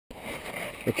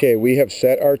Okay, we have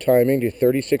set our timing to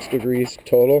 36 degrees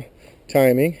total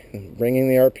timing, bringing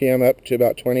the RPM up to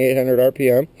about 2800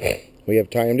 RPM. We have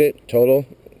timed it, total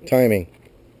timing.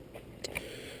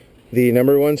 The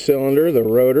number one cylinder, the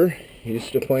rotor,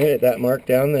 used to point at that mark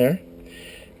down there.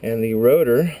 And the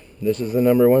rotor, this is the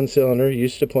number one cylinder,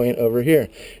 used to point over here.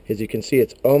 As you can see,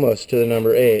 it's almost to the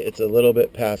number 8. It's a little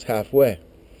bit past halfway.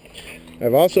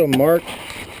 I've also marked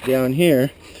down here,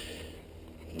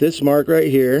 this mark right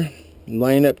here,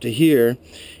 lined up to here,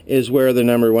 is where the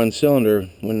number one cylinder,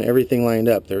 when everything lined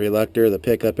up, the reluctor, the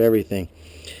pickup, everything.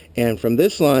 And from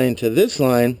this line to this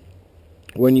line,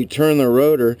 when you turn the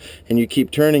rotor and you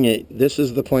keep turning it, this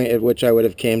is the point at which I would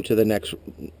have came to the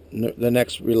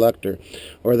next reluctor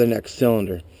or the next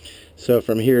cylinder. So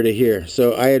from here to here.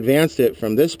 So I advanced it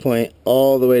from this point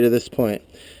all the way to this point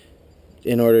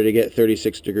in order to get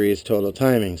 36 degrees total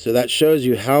timing. So that shows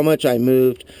you how much I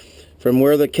moved from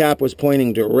where the cap was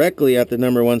pointing directly at the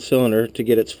number one cylinder to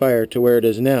get its fire to where it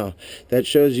is now. That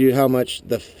shows you how much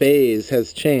the phase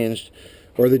has changed,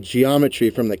 or the geometry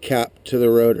from the cap to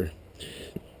the rotor.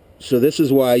 So this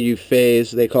is why you phase,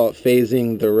 they call it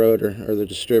phasing the rotor or the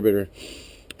distributor,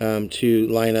 to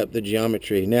line up the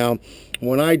geometry. Now,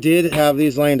 when I did have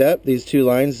these lined up, these two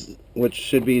lines, which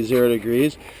should be 0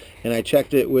 degrees, and I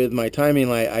checked it with my timing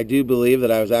light, I do believe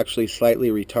that I was actually slightly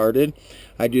retarded.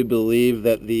 I do believe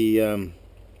that the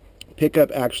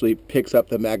pickup actually picks up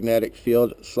the magnetic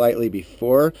field slightly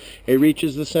before it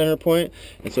reaches the center point,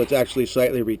 and so it's actually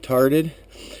slightly retarded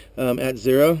at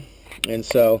 0. And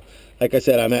so, like I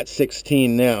said, I'm at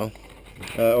 16 now.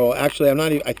 Well, actually, I'm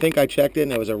not even, I think I checked it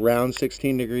and it was around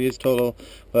 16 degrees total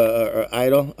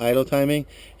idle timing,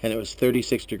 and it was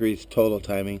 36 degrees total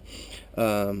timing.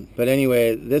 But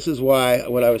anyway, this is why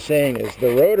what I was saying is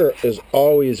the rotor is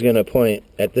always going to point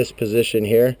at this position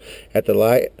here at the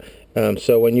light.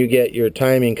 So when you get your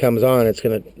timing comes on,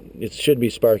 it should be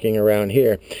sparking around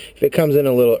here. If it comes in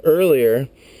a little earlier,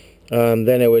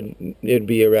 then it'd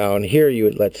be around here,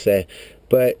 let's say.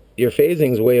 But your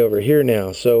phasing's way over here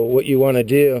now. So what you want to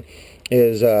do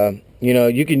is,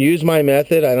 you can use my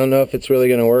method. I don't know if it's really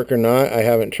going to work or not. I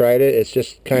haven't tried it. It's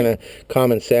just kind of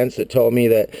common sense that told me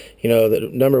that, the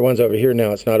number one's over here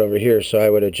now. It's not over here, so I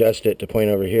would adjust it to point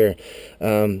over here.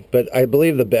 But I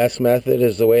believe the best method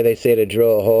is the way they say to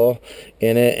drill a hole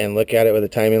in it and look at it with a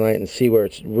timing light and see where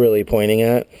it's really pointing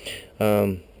at.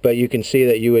 But you can see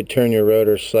that you would turn your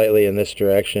rotor slightly in this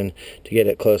direction to get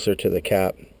it closer to the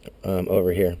cap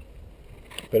over here.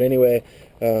 But anyway,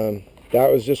 that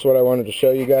was just what I wanted to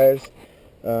show you guys.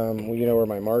 Where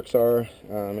my marks are,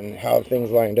 and how things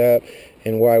lined up,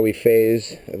 and why we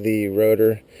phase the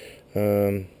rotor,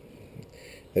 the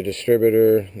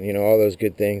distributor, all those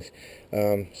good things.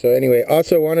 So anyway,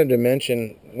 also wanted to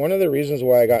mention, one of the reasons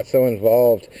why I got so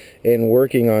involved in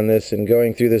working on this and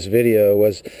going through this video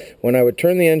was when I would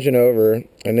turn the engine over,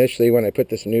 initially when I put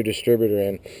this new distributor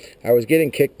in, I was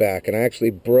getting kickback, and I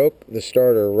actually broke the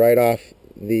starter right off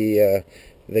the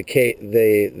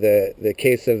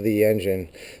case of the engine.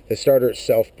 The starter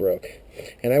itself broke,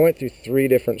 and I went through 3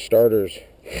 different starters,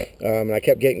 and I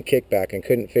kept getting kickback and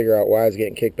couldn't figure out why I was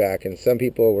getting kickback. And some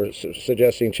people were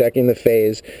suggesting checking the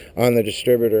phase on the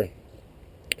distributor.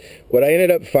 What I ended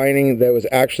up finding that was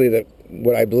actually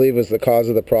what I believe was the cause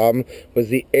of the problem was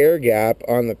the air gap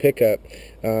on the pickup.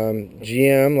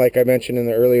 GM, like I mentioned in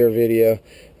the earlier video,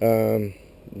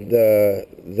 the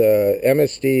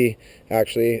MSD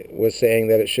actually was saying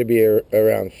that it should be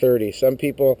around 30. Some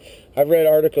people, I've read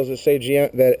articles that say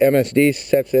that MSD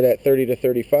sets it at 30 to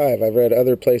 35. I've read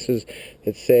other places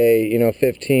that say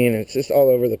 15. It's just all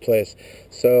over the place.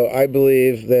 So I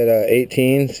believe that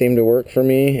 18 seemed to work for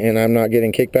me, and I'm not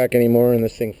getting kickback anymore, and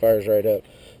this thing fires right up.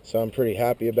 So I'm pretty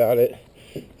happy about it.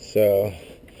 So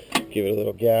give it a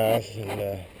little gas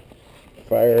and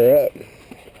fire her up.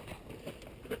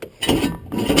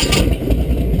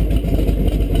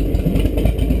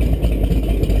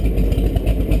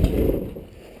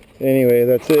 Anyway,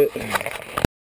 that's it.